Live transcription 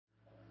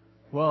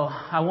Well,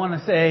 I want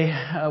to say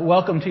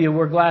welcome to you.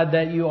 We're glad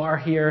that you are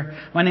here.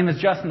 My name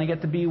is Justin. I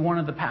get to be one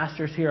of the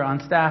pastors here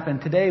on staff. And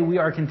today we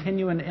are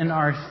continuing in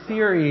our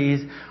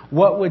series,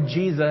 What Would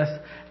Jesus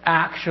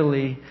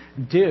Actually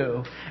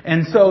Do?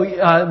 And so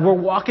we're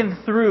walking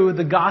through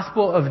the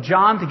Gospel of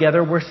John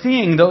together. We're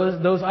seeing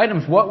those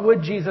items. What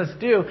would Jesus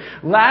do?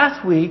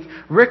 Last week,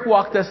 Rick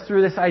walked us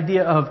through this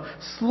idea of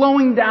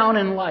slowing down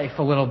in life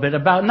a little bit,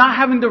 about not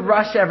having to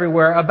rush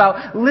everywhere,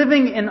 about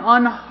living an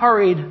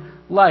unhurried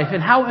life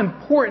and how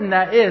important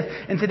that is.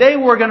 And today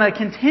we're going to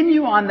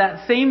continue on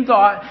that same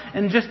thought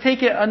and just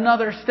take it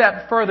another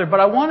step further. But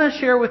I want to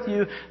share with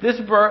you this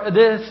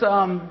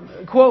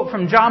quote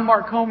from John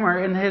Mark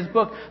Comer in his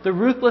book, The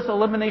Ruthless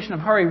Elimination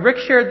of Hurry. Rick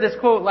shared this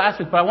quote last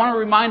week, but I want to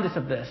remind us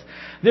of this.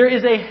 There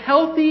is a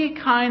healthy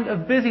kind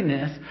of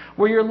busyness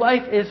where your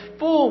life is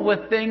full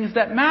with things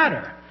that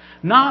matter,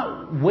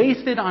 not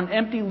wasted on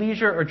empty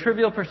leisure or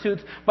trivial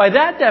pursuits. By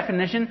that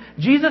definition,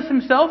 Jesus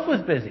himself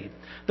was busy.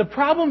 The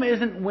problem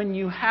isn't when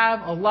you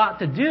have a lot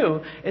to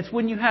do, it's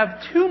when you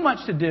have too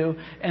much to do,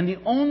 and the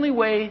only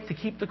way to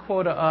keep the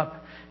quota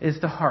up is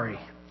to hurry.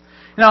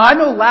 Now, I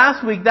know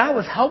last week that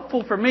was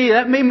helpful for me.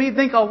 That made me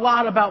think a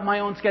lot about my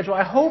own schedule.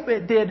 I hope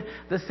it did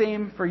the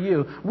same for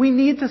you. We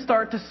need to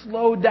start to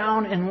slow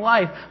down in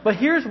life. But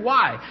here's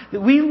why.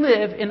 That we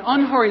live an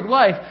unhurried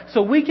life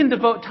so we can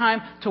devote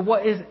time to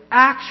what is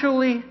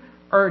actually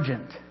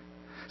urgent.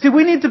 See,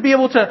 we need to be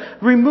able to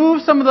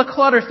remove some of the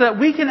clutter so that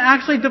we can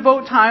actually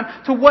devote time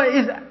to what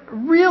is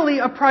really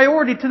a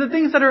priority, to the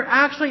things that are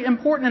actually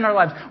important in our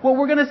lives. What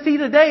we're going to see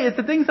today is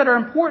the things that are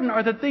important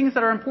are the things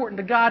that are important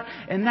to God,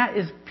 and that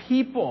is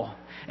people.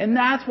 And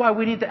that's why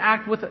we need to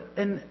act with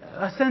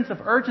a sense of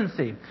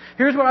urgency.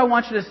 Here's what I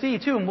want you to see,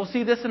 too, and we'll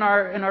see this in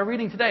our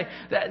reading today,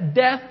 that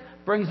death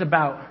brings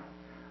about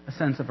a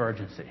sense of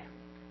urgency.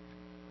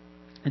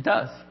 It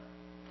does.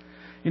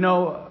 You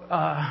know,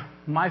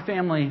 my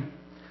family,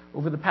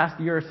 over the past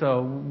year or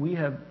so, we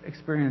have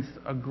experienced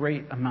a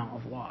great amount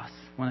of loss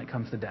when it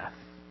comes to death.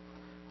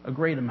 A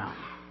great amount.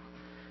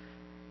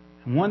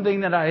 And one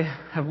thing that I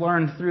have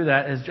learned through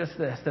that is just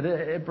this, that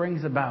it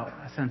brings about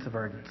a sense of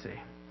urgency.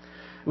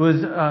 It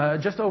was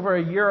just over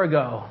a year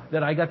ago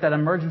that I got that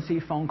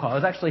emergency phone call. I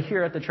was actually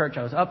here at the church.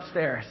 I was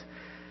upstairs.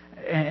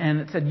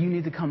 And it said, you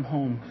need to come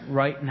home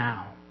right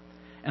now.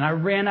 And I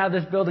ran out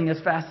of this building as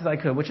fast as I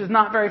could, which is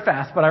not very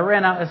fast, but I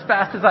ran out as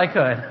fast as I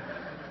could.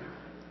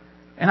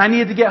 And I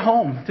needed to get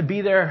home to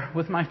be there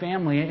with my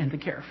family and to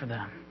care for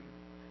them.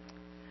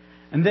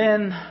 And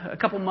then a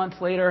couple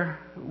months later,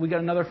 we got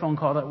another phone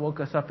call that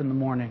woke us up in the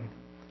morning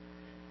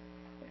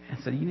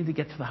and said, you need to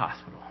get to the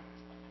hospital.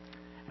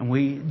 And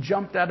we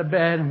jumped out of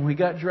bed and we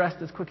got dressed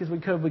as quick as we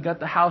could. We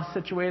got the house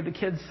situated, the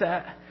kids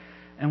set,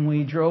 and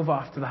we drove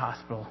off to the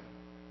hospital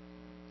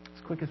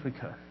as quick as we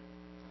could.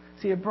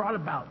 See, it brought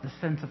about the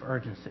sense of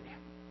urgency.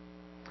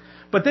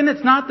 But then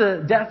it's not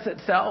the deaths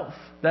itself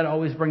that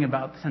always bring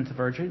about the sense of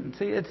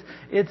urgency.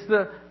 It's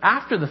the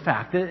after the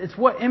fact. It's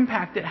what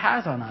impact it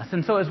has on us.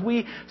 And so as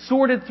we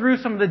sorted through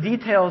some of the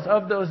details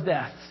of those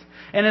deaths,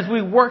 and as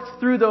we worked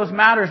through those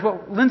matters,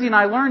 what Lindsay and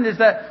I learned is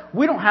that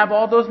we don't have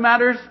all those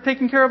matters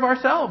taken care of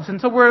ourselves. And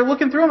so we're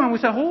looking through them and we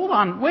said, hold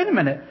on, wait a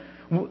minute.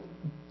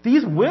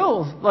 These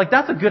wills,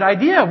 that's a good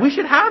idea. We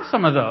should have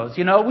some of those,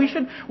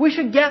 we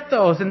should get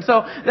those. And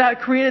so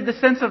that created the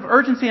sense of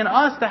urgency in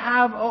us to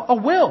have a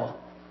will.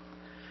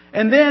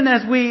 And then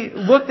as we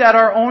looked at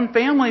our own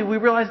family, we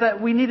realized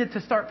that we needed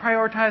to start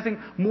prioritizing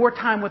more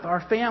time with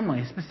our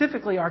family,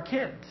 specifically our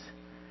kids.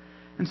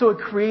 And so it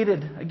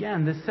created,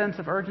 again, this sense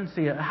of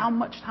urgency. How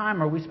much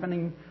time are we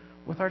spending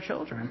with our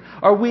children?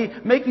 Are we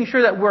making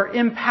sure that we're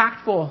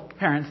impactful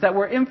parents, that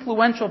we're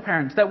influential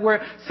parents, that we're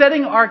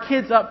setting our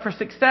kids up for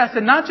success,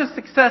 and not just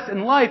success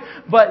in life,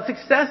 but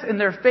success in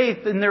their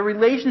faith, in their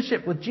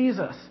relationship with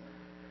Jesus?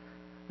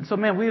 And so,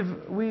 man,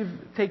 we've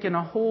taken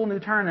a whole new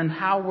turn in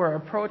how we're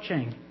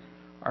approaching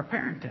our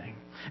parenting.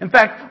 In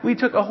fact, we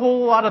took a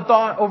whole lot of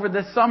thought over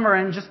this summer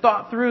and just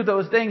thought through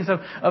those things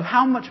of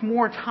how much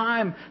more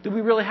time do we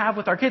really have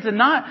with our kids. And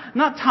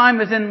not time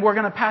as in we're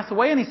going to pass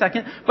away any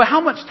second, but how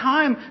much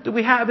time do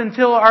we have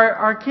until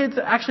our kids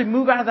actually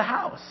move out of the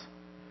house?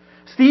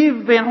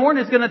 Steve Van Horn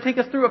is going to take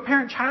us through a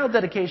parent-child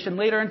dedication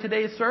later in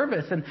today's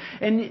service. And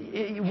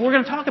we're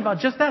going to talk about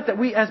just that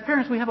we, as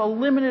parents, we have a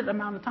limited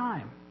amount of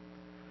time.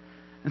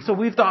 And so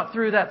we've thought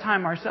through that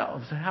time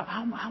ourselves.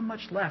 How much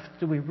left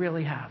do we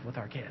really have with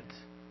our kids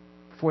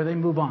before they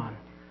move on?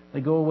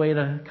 They go away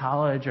to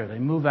college or they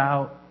move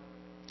out,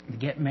 they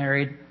get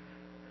married.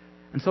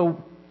 And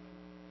so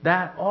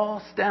that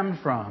all stemmed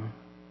from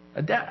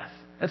a death.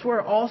 That's where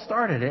it all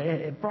started.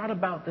 It brought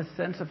about this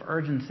sense of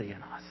urgency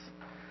in us.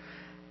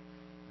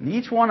 And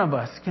each one of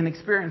us can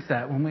experience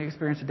that when we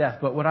experience a death.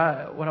 But what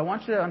I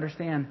want you to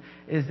understand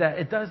is that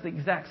it does the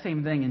exact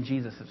same thing in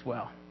Jesus as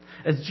well.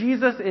 As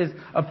Jesus is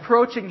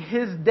approaching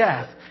his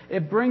death,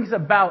 it brings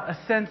about a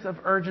sense of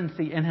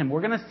urgency in him.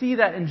 We're going to see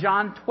that in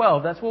John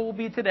 12. That's what we'll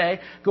be today.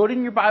 Go to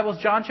your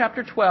Bibles, John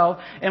chapter 12.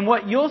 And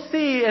what you'll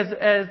see is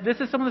this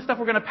is some of the stuff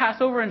we're going to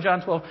pass over in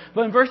John 12.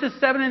 But in verses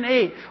 7 and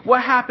 8,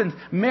 what happens?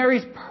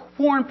 Mary's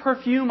pouring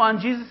perfume on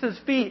Jesus'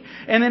 feet.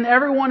 And then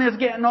everyone is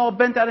getting all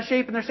bent out of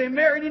shape and they're saying,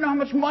 Mary, do you know how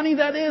much money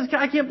that is?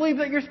 I can't believe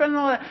that you're spending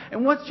all that.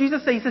 And what's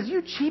Jesus say? He says,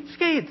 you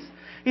cheapskates.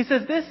 He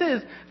says,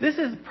 this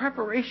is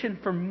preparation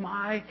for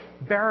my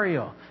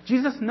burial.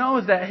 Jesus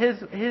knows that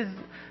his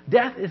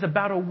death is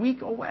about a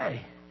week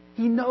away.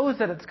 He knows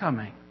that it's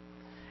coming.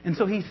 And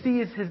so he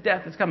sees his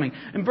death is coming.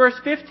 In verse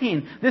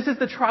 15, this is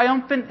the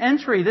triumphant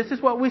entry. This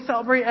is what we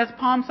celebrate as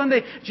Palm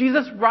Sunday.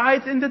 Jesus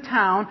rides into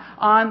town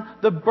on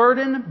the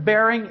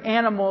burden-bearing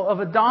animal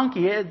of a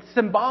donkey. It's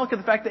symbolic of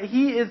the fact that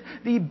he is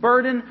the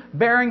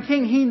burden-bearing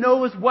king. He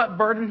knows what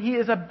burden he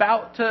is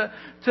about to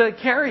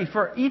carry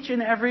for each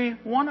and every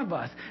one of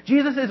us.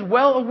 Jesus is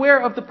well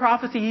aware of the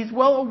prophecy. He's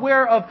well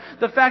aware of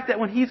the fact that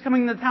when he's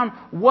coming into town,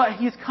 what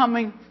he's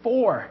coming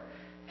for.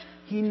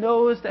 He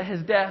knows that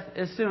his death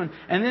is soon.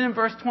 And then in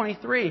verse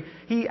 23,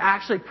 he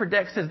actually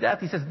predicts his death.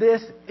 He says,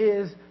 this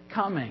is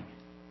coming.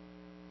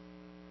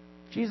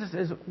 Jesus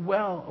is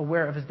well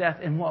aware of his death.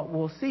 And what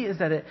we'll see is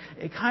that it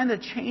kind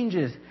of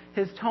changes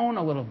his tone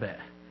a little bit.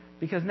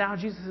 Because now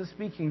Jesus is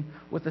speaking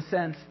with a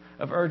sense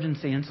of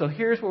urgency. And so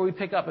here's where we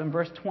pick up in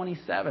verse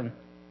 27.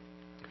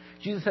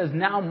 Jesus says,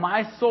 now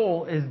my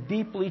soul is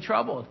deeply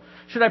troubled.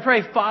 Should I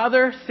pray,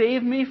 Father,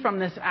 save me from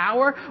this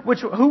hour?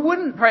 Who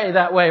wouldn't pray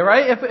that way,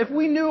 right? If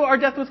we knew our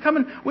death was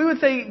coming, we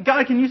would say,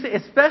 God, can you say,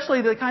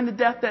 especially the kind of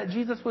death that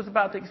Jesus was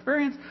about to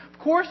experience? Of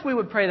course we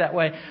would pray that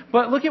way.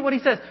 But look at what he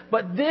says.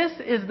 But this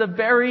is the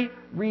very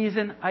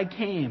reason I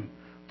came.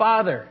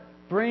 Father,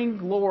 bring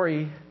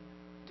glory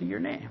to your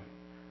name.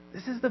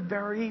 This is the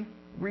very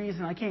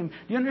reason I came. Do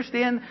you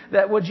understand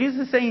that what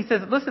Jesus is saying? He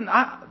says, listen,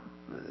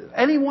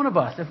 any one of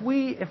us, if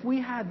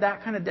we had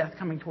that kind of death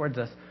coming towards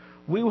us,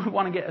 we would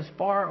want to get as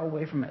far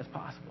away from it as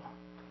possible.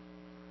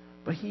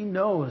 But he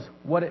knows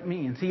what it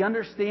means. He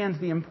understands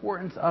the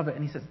importance of it.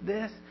 And he says,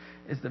 this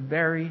is the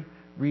very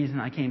reason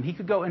I came. He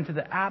could go into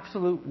the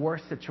absolute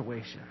worst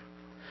situation.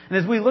 And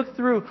as we look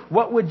through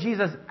what would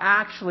Jesus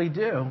actually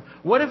do,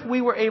 what if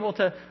we were able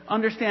to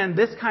understand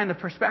this kind of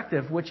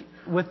perspective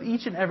with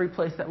each and every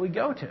place that we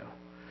go to?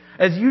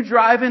 As you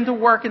drive into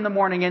work in the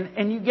morning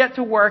and you get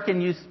to work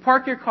and you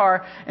park your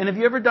car, and have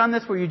you ever done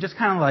this where you just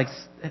kind of like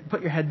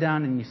put your head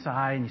down and you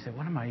sigh and you say,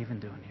 what am I even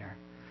doing here?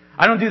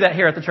 I don't do that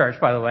here at the church,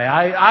 by the way.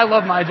 I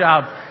love my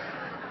job.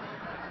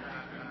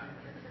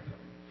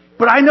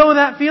 But I know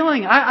that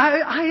feeling.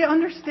 I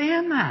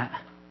understand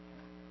that.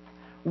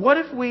 What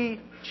if we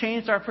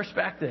changed our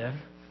perspective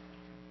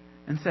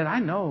and said,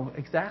 I know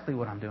exactly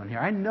what I'm doing here.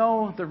 I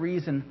know the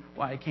reason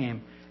why I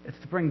came. It's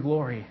to bring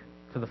glory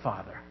to the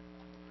Father.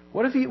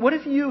 What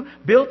if you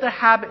built a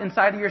habit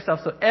inside of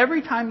yourself so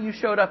every time you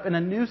showed up in a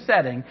new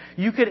setting,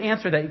 you could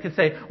answer that. You could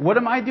say, what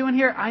am I doing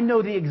here? I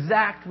know the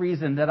exact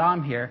reason that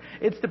I'm here.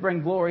 It's to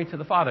bring glory to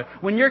the Father.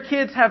 When your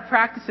kids have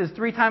practices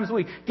 3 times a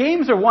week,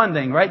 games are one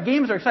thing, right?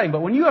 Games are exciting.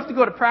 But when you have to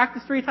go to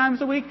practice 3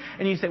 times a week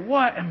and you say,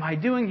 what am I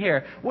doing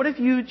here? What if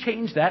you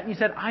changed that and you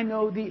said, I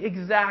know the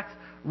exact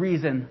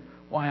reason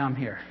why I'm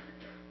here.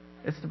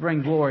 It's to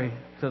bring glory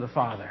to the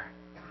Father.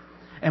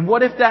 And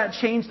what if that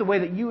changed the way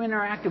that you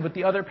interacted with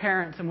the other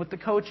parents and with the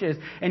coaches,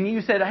 and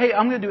you said, hey,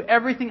 I'm going to do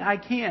everything I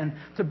can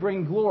to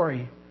bring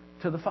glory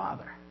to the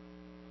Father?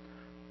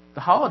 The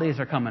holidays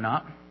are coming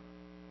up,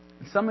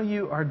 and some of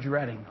you are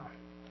dreading them.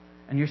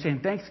 And you're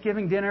saying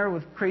Thanksgiving dinner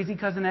with crazy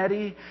cousin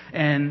Eddie,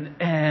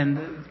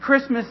 and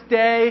Christmas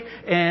Day,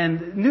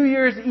 and New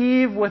Year's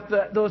Eve with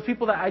those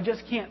people that I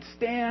just can't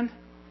stand.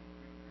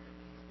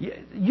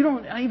 You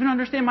don't even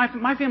understand.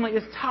 My family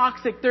is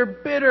toxic. They're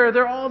bitter.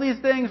 They're all these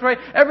things, right?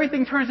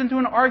 Everything turns into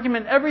an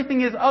argument.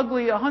 Everything is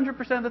ugly 100%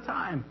 of the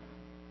time.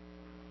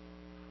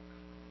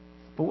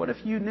 But what if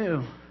you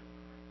knew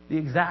the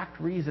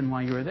exact reason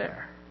why you were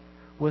there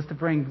was to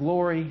bring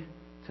glory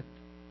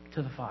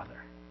to the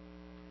Father?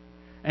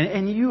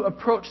 And you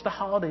approach the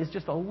holidays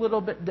just a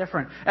little bit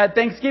different. At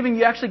Thanksgiving,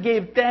 you actually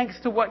gave thanks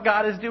to what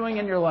God is doing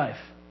in your life.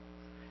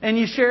 And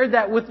you shared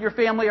that with your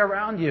family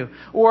around you.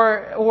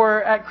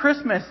 Or at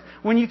Christmas,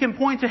 when you can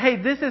point to,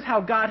 hey, this is how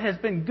God has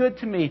been good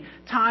to me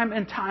time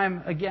and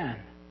time again.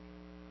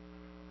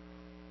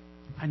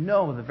 I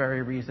know the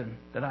very reason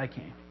that I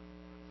came.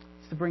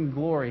 It's to bring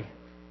glory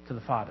to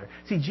the Father.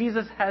 See,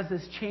 Jesus has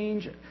this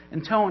change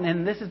in tone,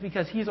 and this is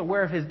because he's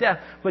aware of his death.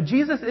 But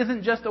Jesus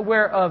isn't just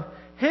aware of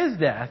his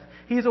death.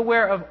 He's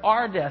aware of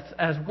our deaths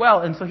as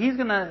well. And so he's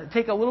going to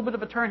take a little bit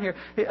of a turn here.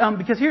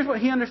 Because here's what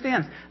he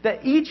understands.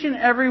 That each and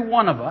every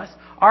one of us,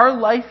 our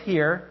life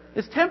here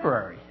is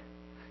temporary.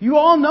 You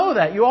all know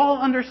that. You all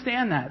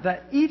understand that.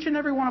 That each and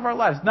every one of our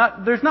lives,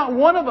 there's not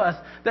one of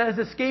us that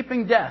is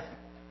escaping death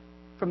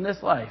from this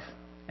life.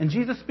 And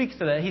Jesus speaks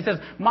to that. He says,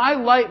 my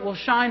light will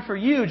shine for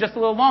you just a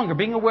little longer,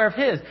 being aware of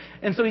his.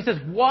 And so he says,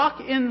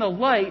 walk in the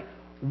light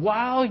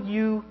while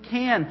you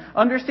can.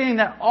 Understanding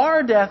that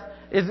our death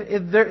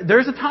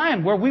there's a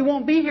time where we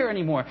won't be here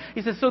anymore.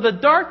 He says, so the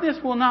darkness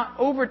will not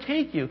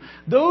overtake you.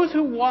 Those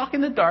who walk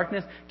in the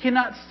darkness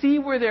cannot see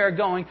where they are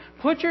going.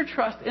 Put your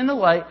trust in the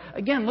light.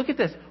 Again, look at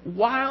this.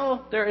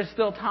 While there is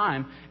still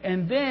time.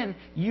 And then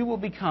you will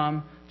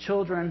become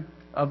children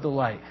of the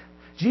light.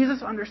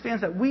 Jesus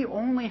understands that we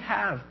only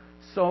have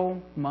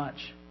so much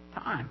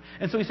time.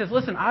 And so he says,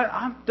 listen,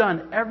 I've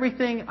done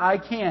everything I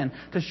can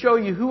to show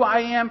you who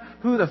I am,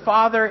 who the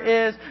Father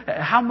is,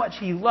 how much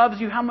He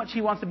loves you, how much He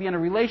wants to be in a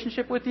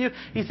relationship with you.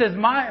 He says,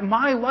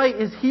 my light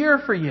is here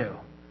for you.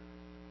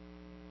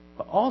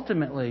 But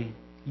ultimately,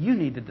 you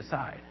need to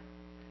decide.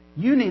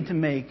 You need to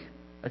make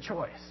a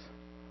choice.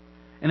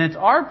 And it's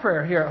our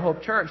prayer here at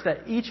Hope Church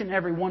that each and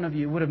every one of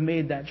you would have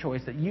made that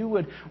choice, that you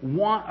would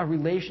want a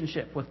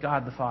relationship with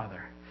God the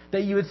Father.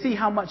 That you would see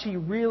how much He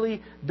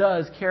really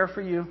does care for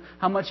you,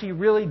 how much He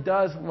really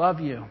does love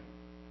you.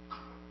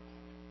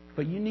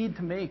 But you need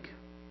to make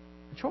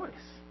a choice.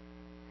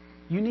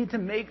 You need to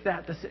make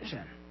that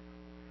decision.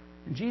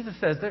 And Jesus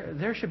says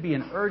there should be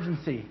an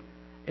urgency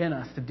in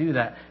us to do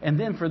that. And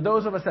then for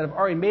those of us that have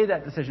already made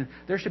that decision,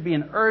 there should be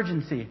an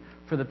urgency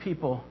for the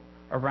people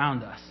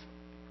around us.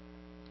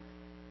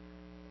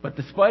 But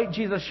despite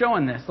Jesus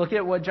showing this, look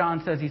at what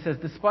John says. He says,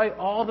 despite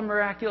all the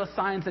miraculous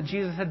signs that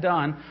Jesus had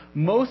done,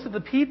 most of the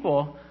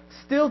people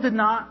still did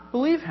not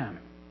believe Him.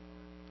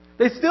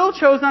 They still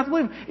chose not to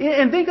believe Him.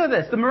 And think of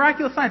this, the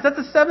miraculous signs. That's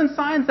the 7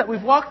 signs that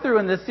we've walked through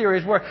in this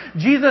series where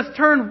Jesus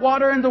turned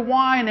water into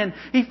wine and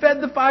He fed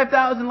the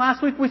 5,000.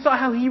 Last week we saw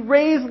how He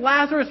raised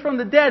Lazarus from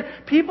the dead.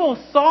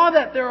 People saw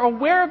that, they're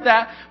aware of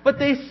that, but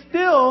they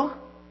still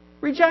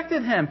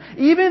rejected Him.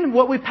 Even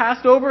what we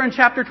passed over in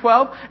chapter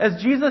 12,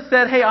 as Jesus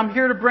said, hey, I'm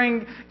here to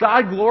bring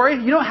God glory.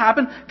 You know what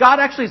happened? God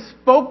actually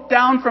spoke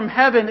down from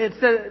heaven.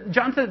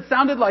 John said it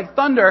sounded like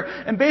thunder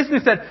and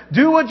basically said,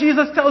 do what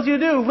Jesus tells you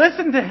to do.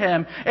 Listen to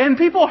Him. And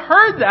people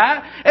heard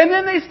that and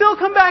then they still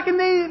come back and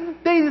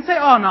they say,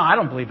 oh no, I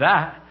don't believe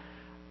that.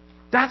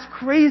 That's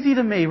crazy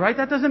to me, right?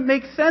 That doesn't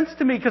make sense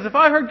to me because if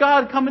I heard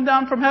God coming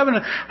down from heaven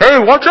and, hey,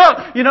 watch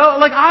out,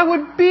 I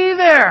would be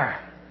there.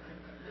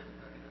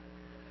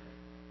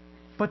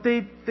 But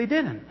they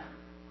didn't.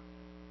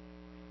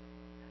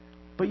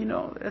 But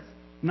it's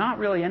not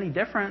really any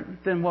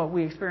different than what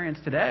we experience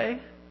today.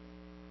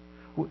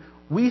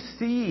 We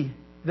see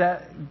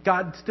that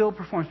God still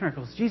performs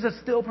miracles. Jesus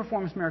still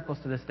performs miracles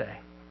to this day.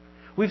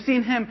 We've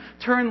seen Him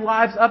turn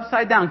lives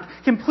upside down,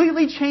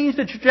 completely change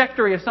the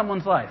trajectory of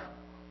someone's life.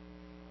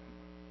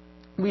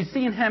 We've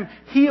seen Him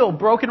heal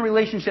broken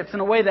relationships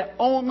in a way that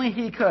only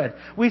He could.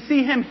 We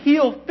see Him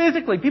heal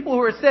physically people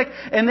who are sick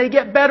and they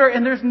get better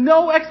and there's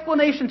no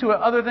explanation to it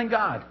other than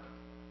God.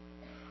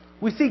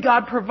 We see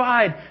God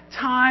provide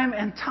time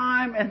and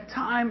time and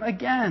time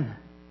again.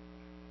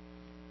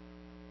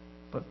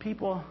 But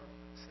people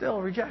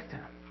still reject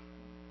Him.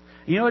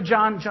 You know what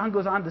John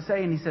goes on to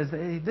say, and he says,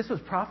 this was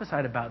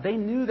prophesied about. They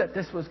knew that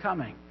this was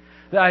coming.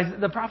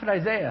 The prophet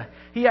Isaiah,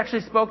 he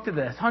actually spoke to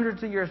this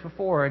hundreds of years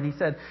before, and he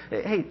said,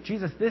 hey,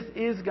 Jesus, this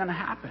is going to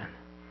happen.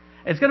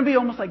 It's going to be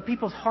almost like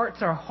people's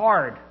hearts are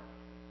hard.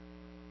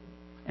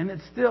 And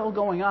it's still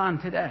going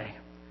on today.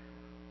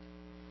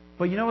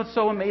 But you know what's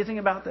so amazing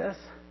about this?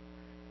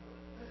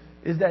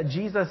 Is that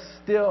Jesus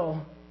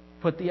still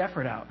put the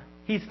effort out.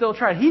 He still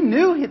tried. He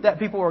knew that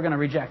people were going to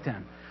reject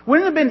Him.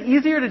 Wouldn't it have been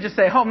easier to just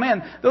say, oh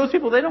man, those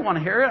people, they don't want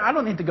to hear it. I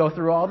don't need to go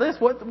through all this.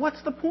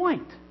 What's the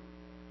point?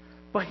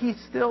 But He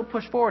still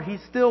pushed forward. He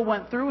still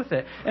went through with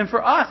it. And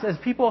for us, as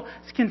people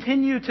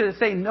continue to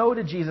say no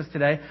to Jesus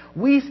today,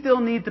 we still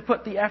need to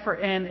put the effort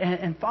in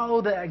and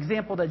follow the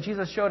example that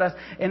Jesus showed us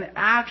and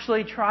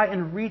actually try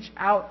and reach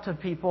out to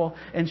people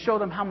and show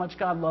them how much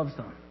God loves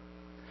them.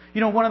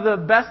 One of the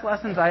best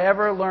lessons I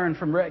ever learned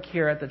from Rick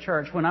here at the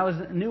church, when I was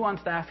new on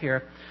staff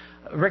here,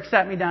 Rick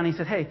sat me down and he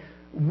said, hey,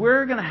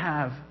 we're going to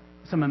have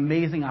some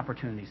amazing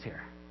opportunities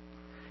here.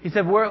 He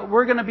said,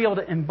 we're going to be able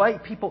to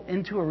invite people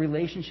into a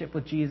relationship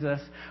with Jesus.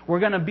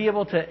 We're going to be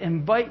able to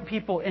invite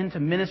people into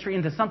ministry,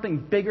 into something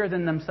bigger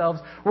than themselves.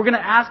 We're going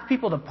to ask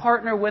people to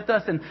partner with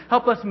us and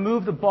help us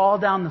move the ball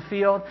down the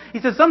field.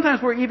 He said,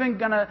 sometimes we're even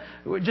going to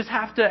just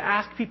have to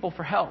ask people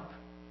for help.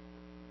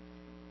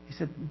 He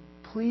said,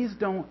 please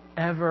don't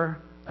ever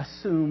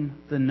assume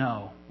the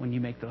no when you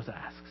make those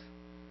asks.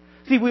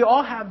 See, we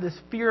all have this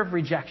fear of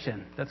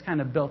rejection that's kind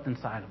of built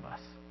inside of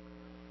us.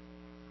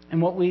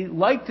 And what we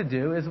like to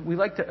do is we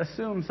like to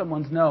assume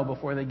someone's no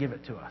before they give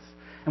it to us.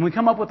 And we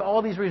come up with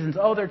all these reasons.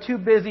 Oh, they're too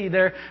busy.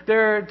 They're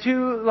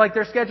too,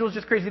 their schedule's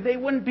just crazy. They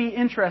wouldn't be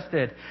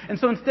interested. And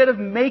so instead of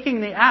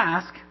making the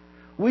ask,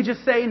 we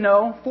just say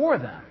no for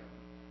them.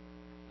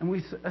 And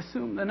we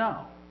assume the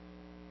no.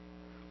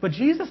 But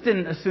Jesus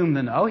didn't assume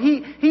the no. He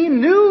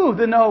knew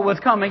the no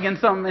was coming in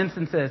some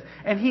instances.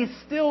 And He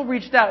still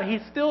reached out. He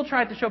still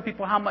tried to show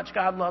people how much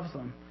God loves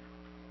them.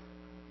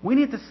 We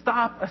need to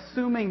stop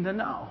assuming the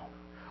no.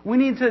 We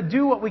need to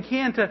do what we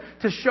can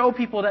to show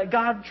people that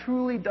God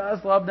truly does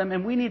love them,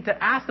 and we need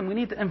to ask them, we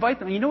need to invite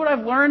them. And you know what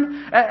I've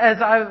learned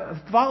as I've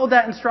followed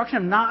that instruction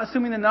of not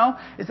assuming the no?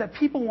 Is that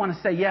people want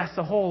to say yes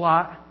a whole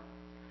lot.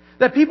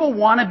 That people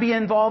want to be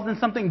involved in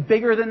something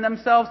bigger than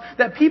themselves.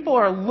 That people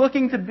are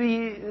looking to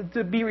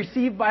be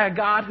received by a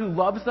God who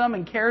loves them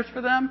and cares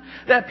for them.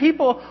 That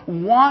people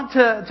want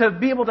to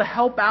be able to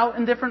help out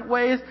in different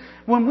ways.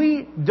 When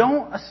we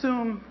don't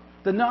assume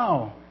the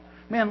no,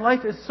 man,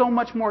 life is so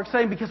much more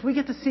exciting because we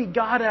get to see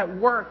God at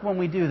work when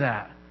we do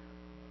that.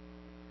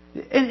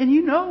 And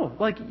you know,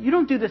 like, you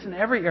don't do this in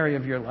every area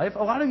of your life.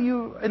 A lot of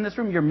you in this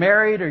room, you're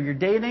married or you're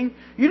dating.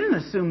 You didn't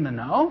assume the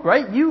no,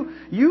 right?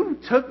 You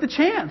took the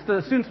chance.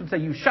 The students would say,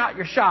 you shot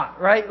your shot,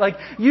 right? Like,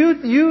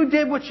 you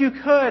did what you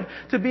could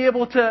to be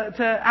able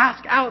to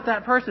ask out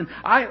that person.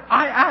 I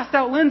asked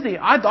out Lindsay.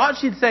 I thought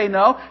she'd say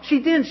no. She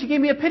didn't. She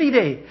gave me a pity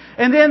date.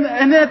 And then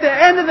at the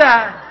end of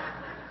that,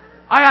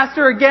 I asked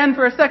her again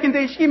for a second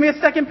date. She gave me a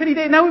second pity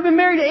date. Now we've been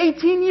married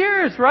 18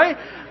 years, right?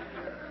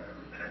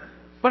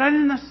 But I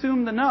didn't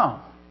assume the no.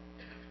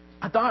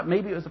 I thought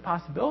maybe it was a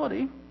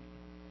possibility,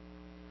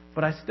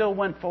 but I still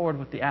went forward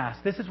with the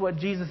ask. This is what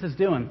Jesus is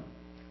doing.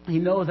 He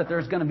knows that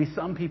there's going to be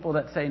some people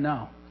that say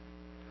no,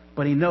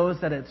 but he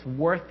knows that it's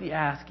worth the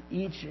ask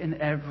each and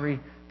every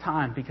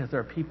time because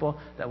there are people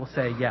that will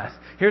say yes.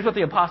 Here's what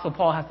the Apostle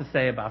Paul has to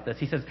say about this.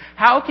 He says,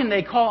 how can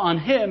they call on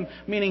him,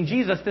 meaning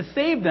Jesus, to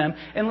save them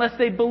unless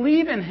they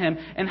believe in him?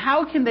 And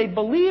how can they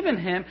believe in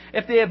him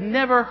if they have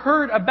never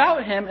heard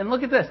about him? And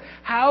look at this.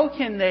 How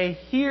can they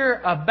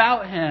hear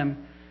about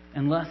him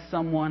unless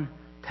someone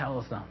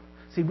tells them?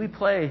 See, we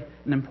play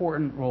an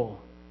important role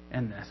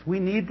in this. We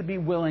need to be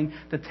willing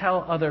to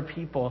tell other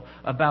people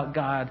about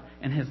God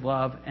and his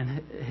love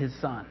and his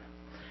Son.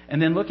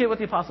 And then look at what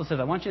the apostle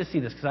says. I want you to see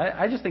this because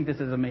I just think this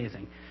is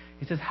amazing.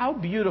 He says, how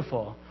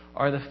beautiful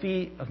are the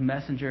feet of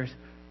messengers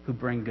who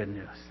bring good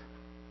news.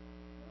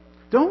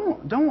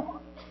 Don't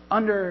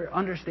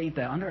understate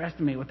that,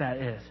 underestimate what that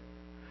is.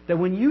 That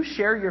when you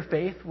share your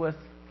faith with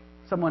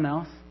someone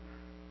else,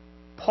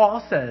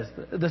 Paul says,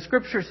 the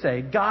scriptures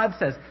say, God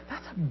says,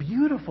 that's a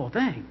beautiful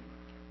thing.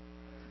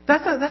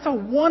 That's a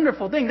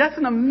wonderful thing. That's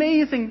an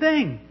amazing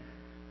thing.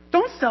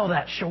 Don't sell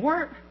that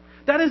short.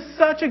 That is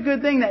such a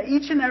good thing that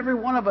each and every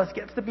one of us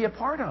gets to be a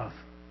part of.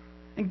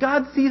 And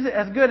God sees it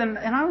as good. And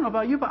I don't know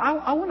about you, but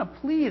I want to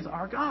please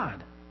our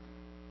God.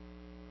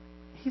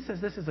 He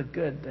says this is a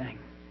good thing.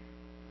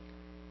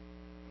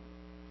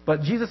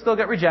 But Jesus still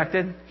got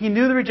rejected. He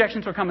knew the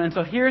rejections were coming. And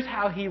so here's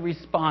how he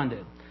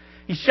responded.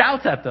 He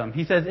shouts at them.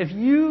 He says, if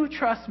you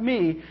trust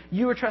me,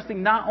 you are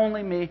trusting not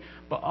only me,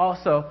 but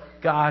also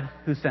God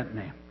who sent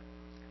me.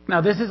 Now,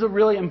 this is a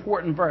really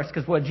important verse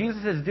because what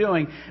Jesus is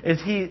doing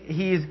is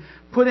he's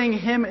putting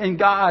him and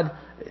God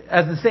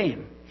as the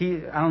same.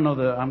 I'm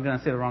going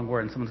to say the wrong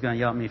word and someone's going to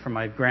yell at me for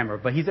my grammar,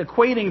 but he's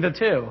equating the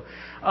two.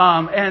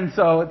 And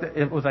so,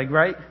 was I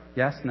right?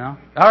 Yes? No?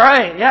 All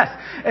right, yes.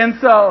 And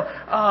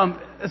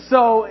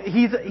so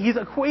he's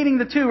equating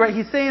the two, right?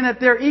 He's saying that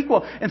they're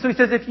equal. And so he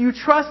says, if you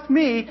trust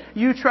me,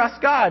 you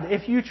trust God.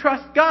 If you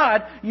trust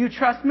God, you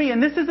trust me.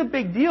 And this is a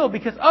big deal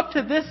because up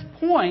to this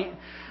point,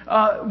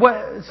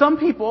 some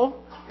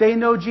people, they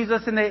know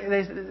Jesus and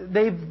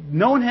they've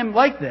known him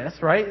like this,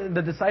 right?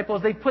 The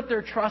disciples, they put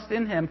their trust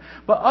in him.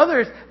 But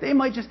others, they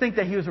might just think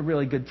that he was a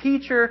really good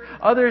teacher.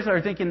 Others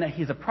are thinking that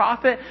he's a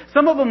prophet.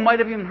 Some of them might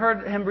have even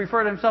heard him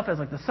refer to himself as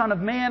like the Son of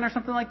Man or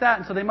something like that.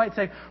 And so they might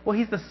say, well,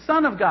 he's the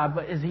Son of God,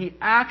 but is he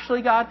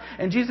actually God?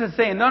 And Jesus is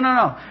saying,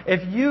 no.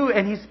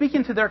 And he's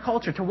speaking to their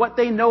culture, to what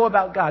they know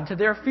about God, to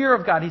their fear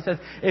of God. He says,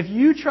 if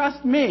you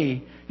trust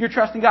me, you're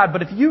trusting God.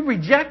 But if you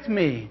reject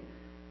me,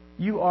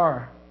 you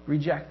are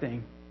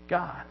rejecting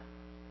God.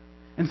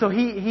 And so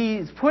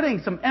he's putting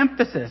some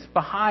emphasis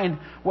behind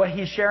what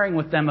he's sharing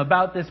with them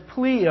about this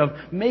plea of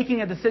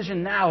making a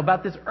decision now,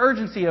 about this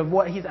urgency of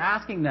what he's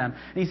asking them.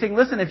 And he's saying,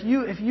 listen, if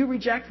you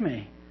reject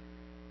me,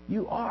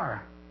 you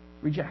are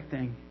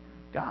rejecting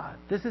God.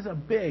 This is a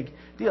big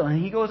deal.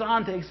 And he goes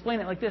on to explain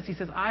it like this. He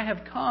says, I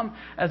have come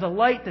as a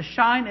light to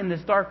shine in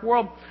this dark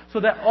world so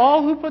that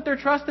all who put their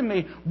trust in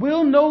me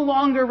will no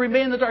longer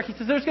remain in the dark. He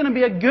says, there's going to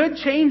be a good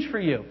change for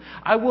you.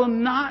 I will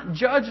not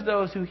judge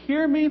those who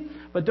hear me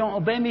but don't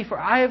obey me, for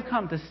I have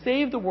come to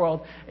save the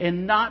world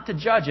and not to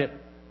judge it.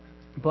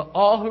 But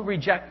all who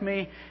reject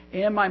me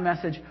and my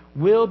message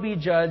will be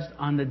judged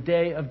on the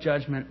day of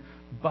judgment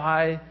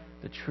by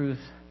the truth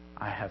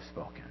I have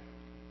spoken.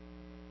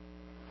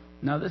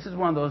 Now, this is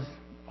one of those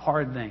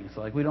hard things.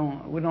 Like we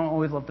don't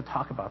always love to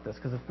talk about this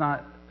because it's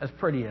not as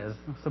pretty as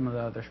some of the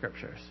other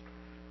scriptures.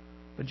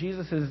 But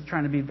Jesus is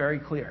trying to be very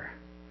clear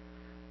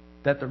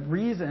that the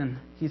reason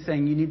he's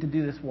saying you need to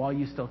do this while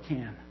you still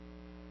can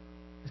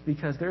is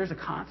because there is a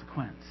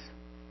consequence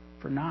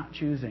for not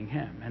choosing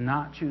him and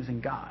not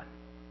choosing God.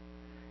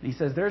 And he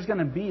says there's going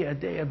to be a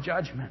day of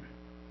judgment.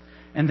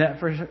 And that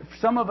for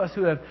some of us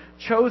who have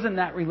chosen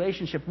that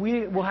relationship,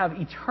 we will have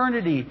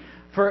eternity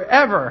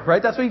forever,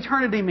 right? That's what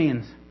eternity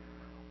means.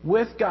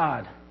 With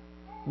God,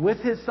 with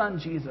his Son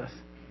Jesus,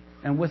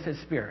 and with his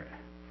Spirit.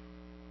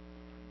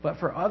 But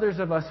for others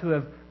of us who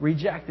have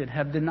rejected,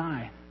 have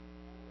denied,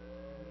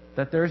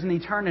 that there's an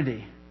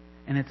eternity,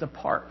 and it's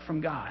apart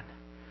from God.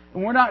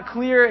 And we're not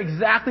clear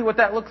exactly what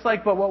that looks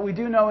like, but what we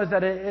do know is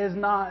that it is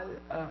not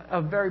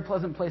a very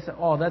pleasant place at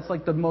all. That's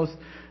like the most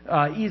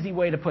easy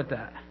way to put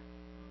that.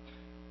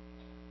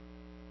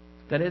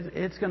 That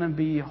it's going to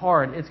be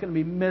hard. It's going to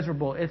be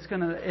miserable. We don't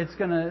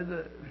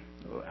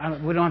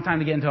have time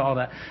to get into all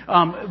that.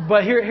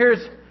 But here's,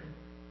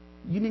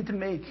 you need to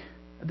make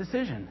a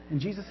decision.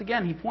 And Jesus,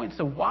 again, he points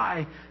to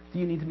why do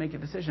you need to make a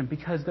decision?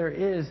 Because there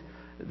is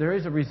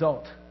a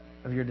result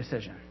of your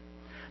decision.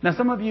 Now,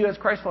 some of you as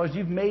Christ followers,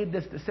 you've made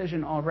this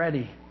decision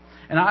already.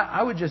 And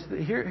I would just,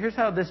 here's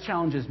how this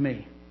challenges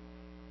me.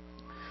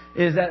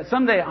 Is that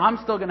someday I'm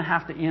still going to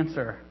have to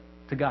answer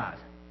to God.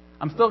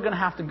 I'm still going to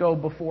have to go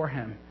before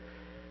Him.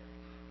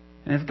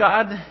 And if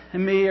God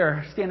and me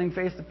are standing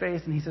face to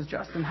face and He says,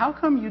 Justin, how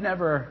come you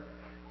never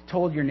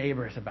told your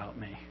neighbors about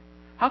me?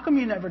 How come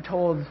you never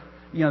told,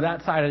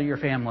 that side of your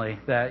family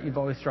that you've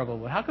always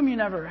struggled with? How come you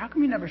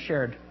never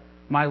shared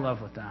my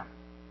love with them?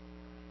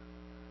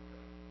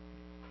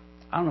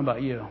 I don't know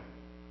about you,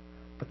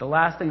 but the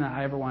last thing that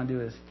I ever want to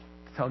do is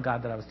to tell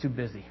God that I was too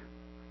busy.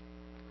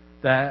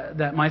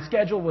 That my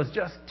schedule was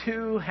just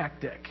too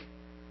hectic.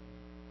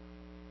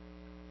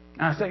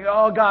 And I say,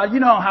 oh God, you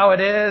know how it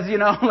is,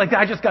 like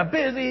I just got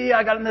busy,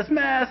 I got in this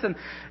mess,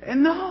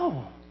 and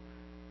no.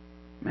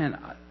 Man,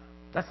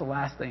 that's the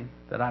last thing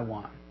that I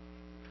want.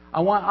 I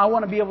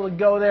want to be able to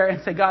go there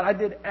and say, God, I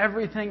did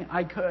everything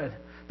I could,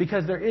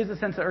 because there is a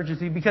sense of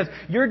urgency, because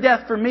your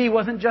death for me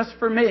wasn't just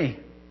for me,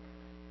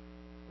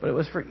 but it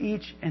was for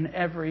each and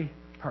every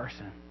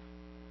person.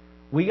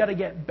 We got to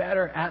get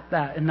better at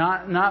that and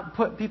not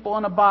put people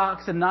in a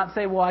box and not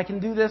say, well, I can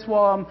do this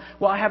while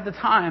I have the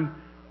time.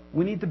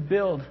 We need to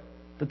build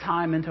the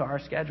time into our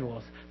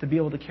schedules to be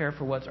able to care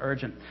for what's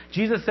urgent.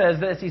 Jesus says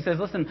this. He says,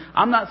 listen,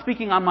 I'm not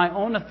speaking on my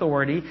own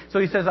authority. So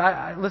he says,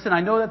 listen,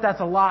 I know that's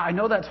a lot. I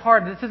know that's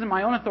hard. This isn't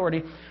my own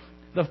authority.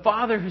 The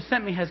Father who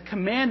sent me has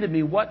commanded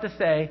me what to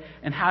say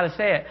and how to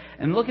say it.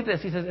 And look at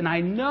this. He says, and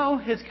I know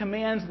His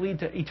commands lead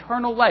to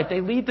eternal life.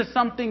 They lead to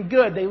something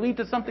good. They lead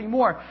to something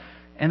more.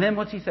 And then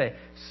what's He say?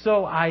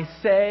 So I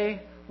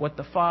say what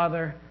the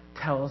Father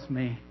tells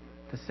me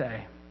to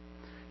say.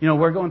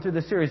 We're going through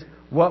this series.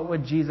 What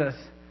would Jesus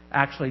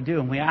actually do?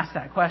 And we ask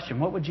that question.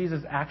 What would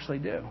Jesus actually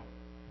do?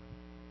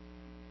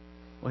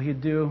 Well,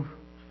 He'd do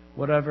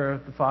whatever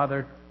the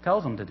Father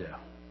tells Him to do.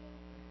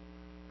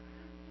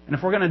 And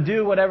if we're going to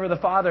do whatever the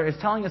Father is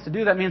telling us to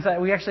do, that means that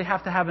we actually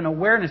have to have an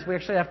awareness. We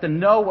actually have to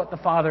know what the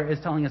Father is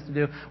telling us to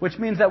do, which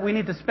means that we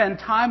need to spend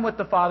time with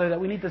the Father, that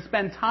we need to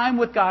spend time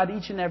with God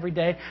each and every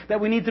day,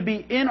 that we need to be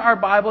in our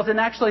Bibles and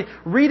actually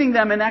reading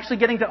them and actually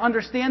getting to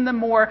understand them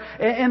more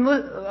and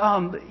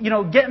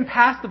getting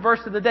past the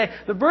verse of the day.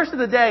 The verse of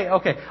the day,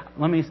 okay,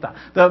 let me stop.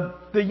 The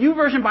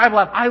YouVersion Bible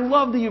app, I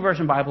love the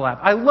YouVersion Bible app.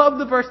 I love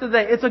the verse of the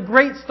day. It's a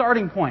great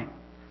starting point.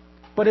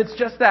 But it's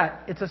just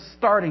that. It's a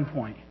starting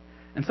point.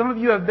 And some of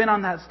you have been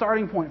on that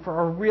starting point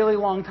for a really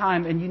long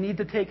time, and you need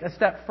to take a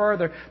step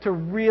further to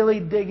really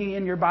digging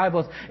in your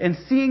Bibles and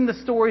seeing the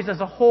stories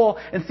as a whole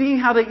and seeing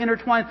how they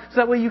intertwine, so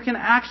that way you can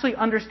actually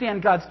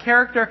understand God's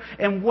character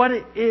and what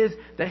it is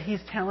that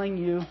He's telling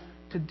you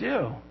to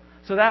do.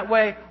 So that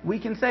way we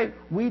can say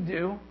we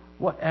do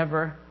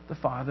whatever the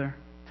Father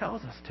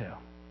tells us to.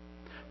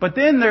 But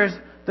then there's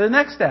the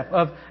next step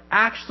of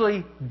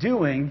actually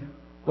doing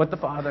what the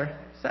Father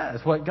says,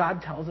 what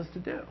God tells us to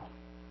do.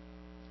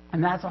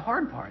 And that's a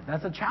hard part.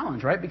 That's a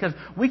challenge, right? Because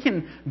we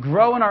can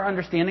grow in our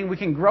understanding, we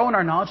can grow in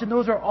our knowledge, and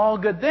those are all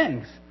good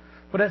things.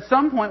 But at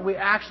some point, we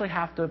actually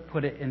have to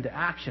put it into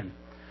action.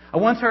 I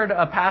once heard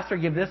a pastor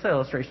give this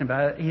illustration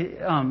about it.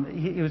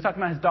 He was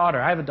talking about his daughter.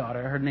 I have a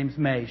daughter. Her name's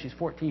May. She's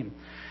 14.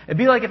 It'd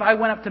be like if I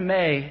went up to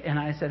May and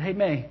I said, hey,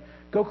 May,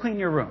 go clean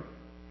your room.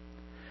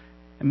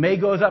 And May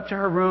goes up to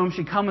her room.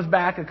 She comes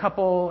back a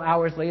couple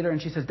hours later and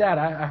she says, Dad,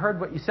 I heard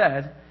what you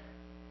said.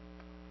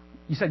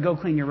 You said go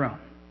clean your room.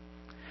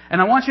 And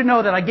I want you to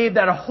know that I gave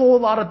that a whole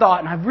lot of thought,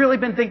 and I've really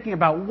been thinking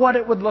about what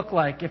it would look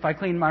like if I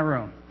cleaned my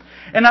room.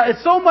 And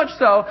it's so much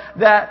so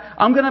that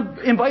I'm going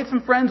to invite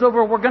some friends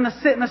over. We're going to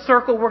sit in a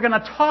circle. We're going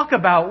to talk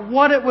about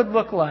what it would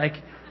look like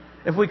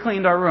if we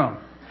cleaned our room.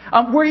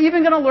 We're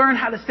even going to learn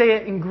how to say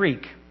it in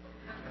Greek.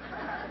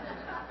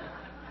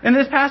 And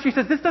this pastor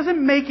says, this doesn't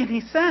make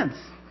any sense.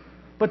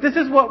 But this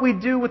is what we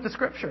do with the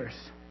Scriptures.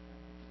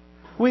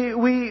 We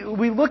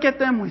look at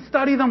them, we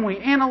study them, we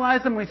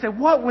analyze them, we say,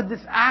 what would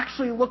this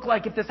actually look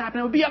like if this happened?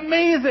 It would be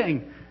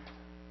amazing.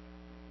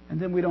 And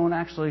then we don't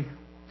actually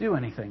do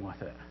anything with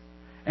it.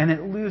 And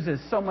it loses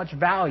so much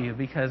value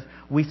because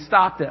we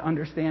stopped at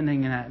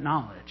understanding and at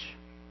knowledge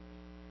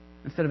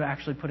instead of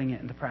actually putting it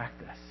into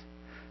practice.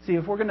 See,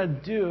 if we're going to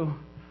do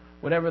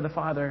whatever the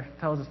Father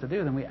tells us to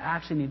do, then we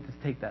actually need to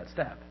take that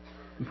step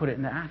and put it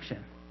into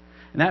action.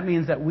 And that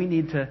means that we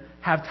need to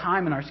have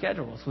time in our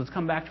schedules. So let's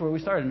come back to where we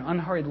started. An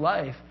unhurried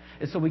life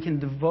is so we can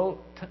devote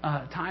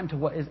time to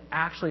what is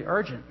actually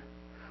urgent.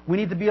 We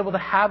need to be able to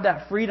have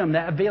that freedom,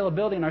 that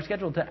availability in our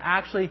schedule to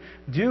actually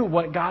do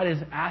what God is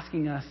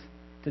asking us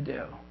to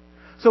do.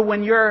 So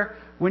when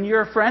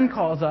your friend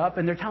calls up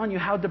and they're telling you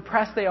how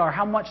depressed they are,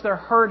 how much they're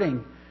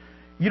hurting,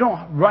 you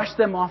don't rush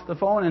them off the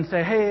phone and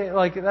say, hey,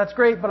 that's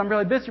great, but I'm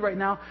really busy right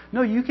now.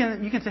 No, you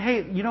can say,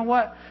 hey, you know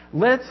what?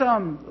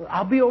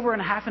 I'll be over in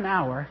half an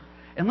hour.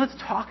 And let's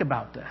talk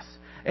about this.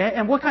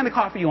 And what kind of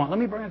coffee you want? Let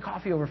me bring a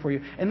coffee over for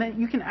you. And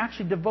then you can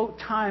actually devote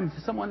time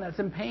to someone that's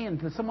in pain,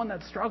 to someone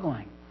that's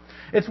struggling.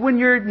 It's when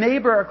your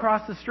neighbor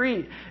across the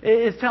street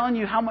is telling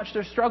you how much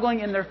they're struggling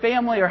in their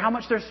family or how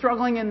much they're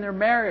struggling in their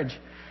marriage.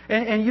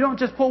 And you don't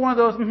just pull one of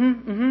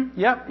those,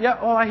 yep,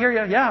 oh, I hear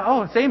you, yeah,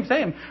 oh,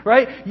 same,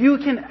 right? You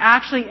can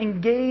actually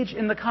engage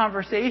in the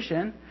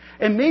conversation,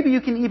 and maybe you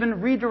can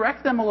even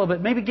redirect them a little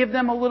bit. Maybe give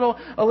them a little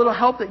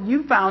help that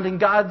you found in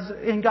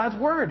God's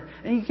Word.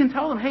 And you can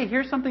tell them, hey,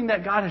 here's something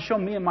that God has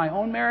shown me in my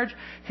own marriage.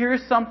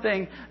 Here's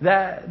something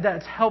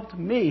that's helped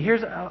me.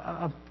 Here's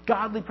a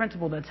godly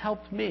principle that's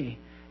helped me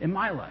in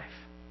my life.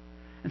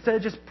 Instead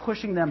of just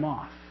pushing them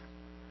off.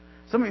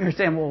 Some of you are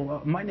saying,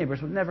 well, my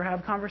neighbors would never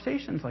have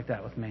conversations like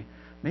that with me.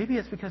 Maybe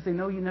it's because they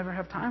know you never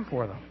have time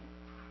for them.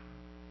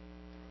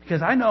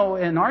 Because I know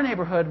in our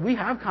neighborhood, we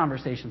have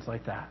conversations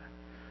like that.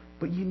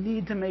 But you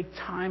need to make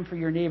time for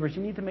your neighbors.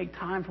 You need to make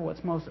time for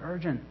what's most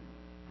urgent.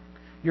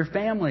 Your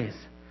families.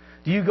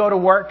 Do you go to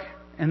work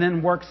and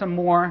then work some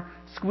more,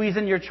 squeeze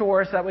in your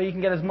chores, that way you can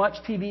get as much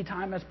TV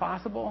time as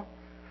possible?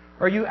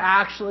 Or are you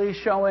actually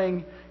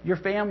showing your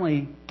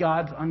family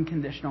God's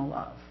unconditional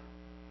love?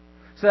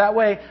 So that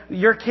way,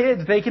 your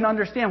kids, they can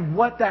understand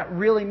what that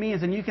really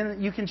means. And you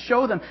can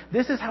show them,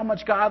 this is how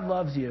much God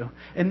loves you.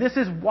 And this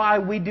is why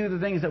we do the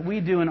things that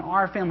we do in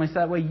our family. So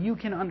that way you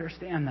can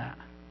understand that.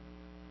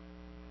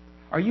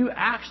 Are you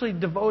actually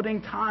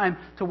devoting time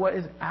to what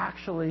is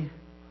actually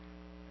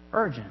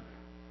urgent?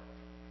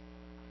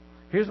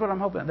 Here's what I'm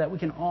hoping, that we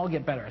can all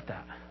get better at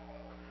that.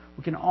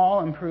 We can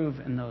all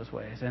improve in those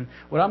ways. And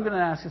what I'm going to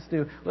ask us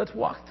to do, let's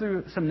walk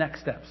through some next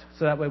steps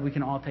so that way we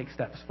can all take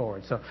steps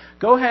forward. So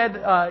go ahead,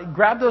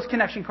 grab those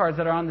connection cards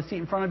that are on the seat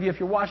in front of you. If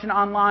you're watching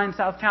online,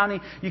 South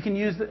County, you can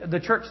use the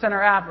Church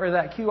Center app or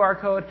that QR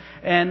code.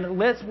 And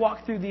let's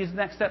walk through these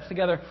next steps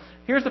together.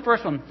 Here's the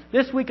first one.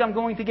 This week I'm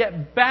going to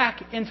get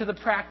back into the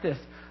practice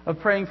of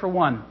praying for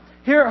one.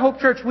 Here at Hope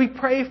Church, we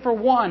pray for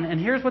one. And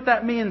here's what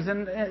that means.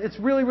 And it's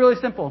really, really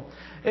simple.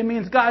 It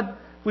means, God,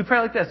 we pray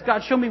like this.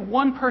 God, show me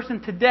one person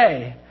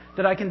today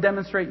that I can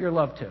demonstrate your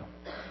love to.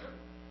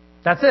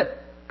 That's it.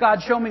 God,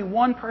 show me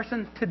one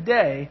person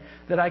today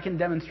that I can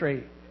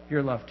demonstrate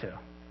your love to.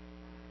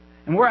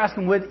 And we're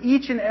asking, would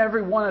each and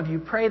every one of you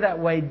pray that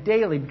way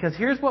daily? Because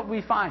here's what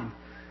we find,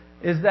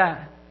 is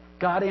that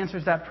God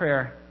answers that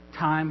prayer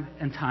time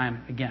and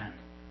time again.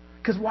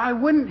 Because why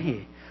wouldn't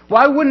He?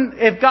 Why wouldn't,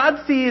 if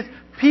God sees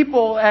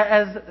people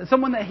as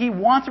someone that He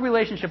wants a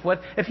relationship with,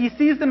 if He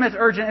sees them as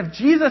urgent, if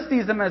Jesus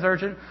sees them as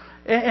urgent,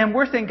 and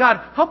we're saying,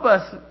 God, help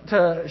us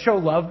to show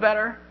love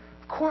better,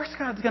 of course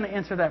God's going to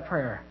answer that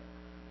prayer.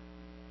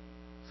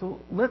 So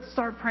let's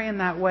start praying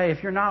that way.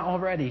 If you're not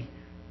already,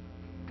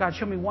 God,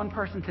 show me one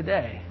person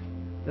today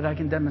that I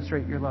can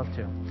demonstrate your love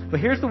to. But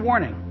here's the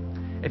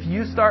warning. If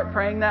you start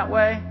praying that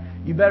way,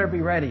 you better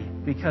be ready,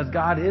 because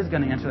God is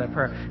going to answer that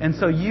prayer. And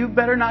so you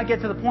better not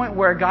get to the point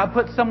where God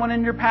puts someone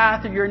in your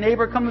path or your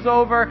neighbor comes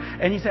over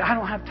and you say, I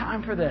don't have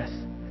time for this.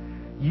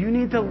 You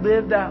need to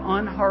live that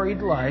unhurried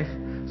life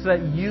so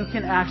that you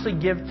can actually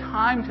give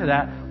time to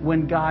that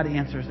when God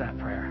answers that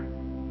prayer.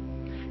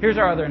 Here's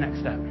our other next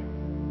step.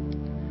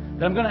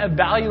 That I'm going to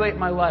evaluate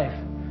my life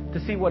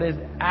to see what is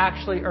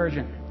actually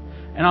urgent.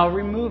 And I'll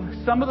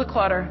remove some of the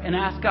clutter and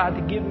ask God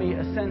to give me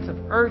a sense of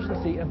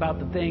urgency about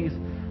the things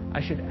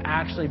I should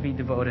actually be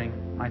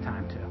devoting my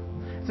time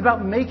to. It's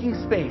about making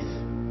space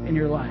in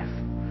your life.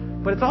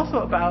 But it's also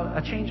about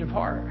a change of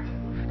heart.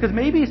 Because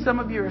maybe some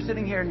of you are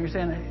sitting here and you're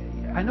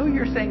saying, I know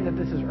you're saying that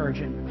this is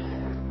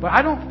urgent, but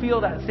I don't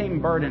feel that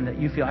same burden that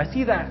you feel. I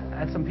see that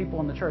at some people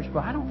in the church,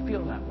 but I don't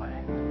feel that way.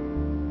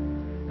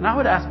 And I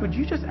would ask, would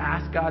you just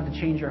ask God to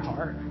change your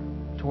heart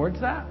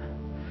towards that?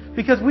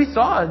 Because we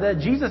saw that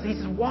Jesus, He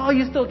says, while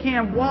you still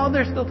can, while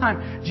there's still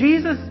time.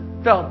 Jesus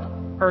felt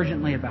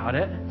urgently about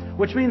it,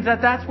 which means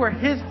that that's where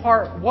His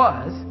heart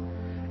was.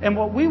 And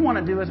what we want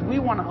to do is we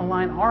want to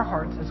align our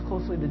hearts as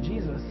closely to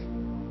Jesus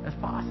as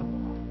possible.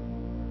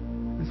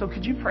 And so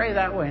could you pray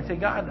that way and say,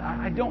 God,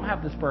 I don't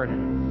have this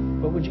burden,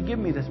 but would you give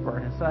me this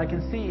burden so I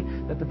can see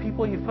that the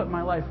people you've put in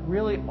my life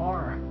really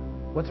are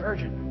what's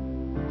urgent,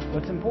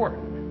 what's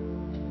important.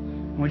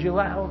 And would you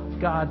allow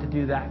God to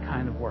do that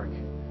kind of work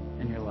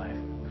in your life?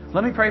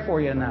 Let me pray for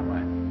you in that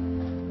way.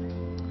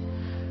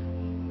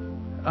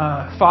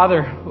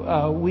 Father,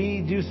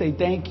 we do say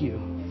thank you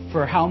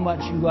for how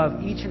much you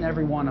love each and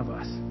every one of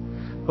us.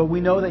 But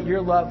we know that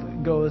your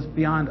love goes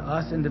beyond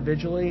us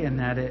individually and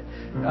that it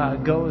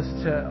goes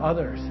to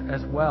others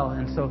as well.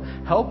 And so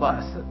help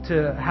us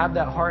to have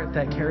that heart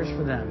that cares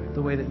for them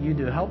the way that you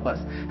do. Help us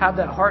have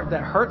that heart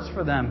that hurts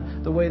for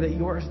them the way that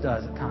yours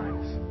does at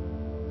times.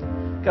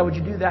 God, would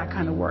you do that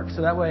kind of work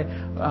so that way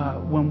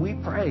when we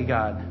pray,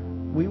 God,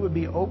 we would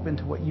be open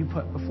to what you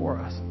put before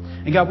us.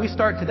 And God, we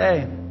start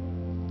today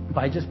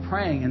by just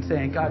praying and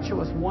saying, God,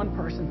 show us one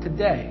person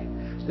today,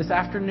 this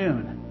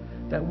afternoon,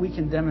 that we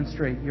can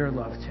demonstrate your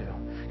love to.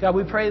 God,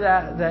 we pray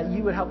that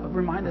you would help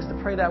remind us to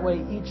pray that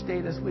way each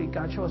day this week.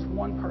 God, show us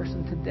one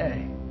person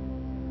today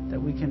that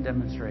we can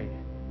demonstrate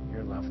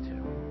your love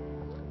to.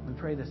 We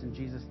pray this in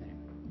Jesus' name.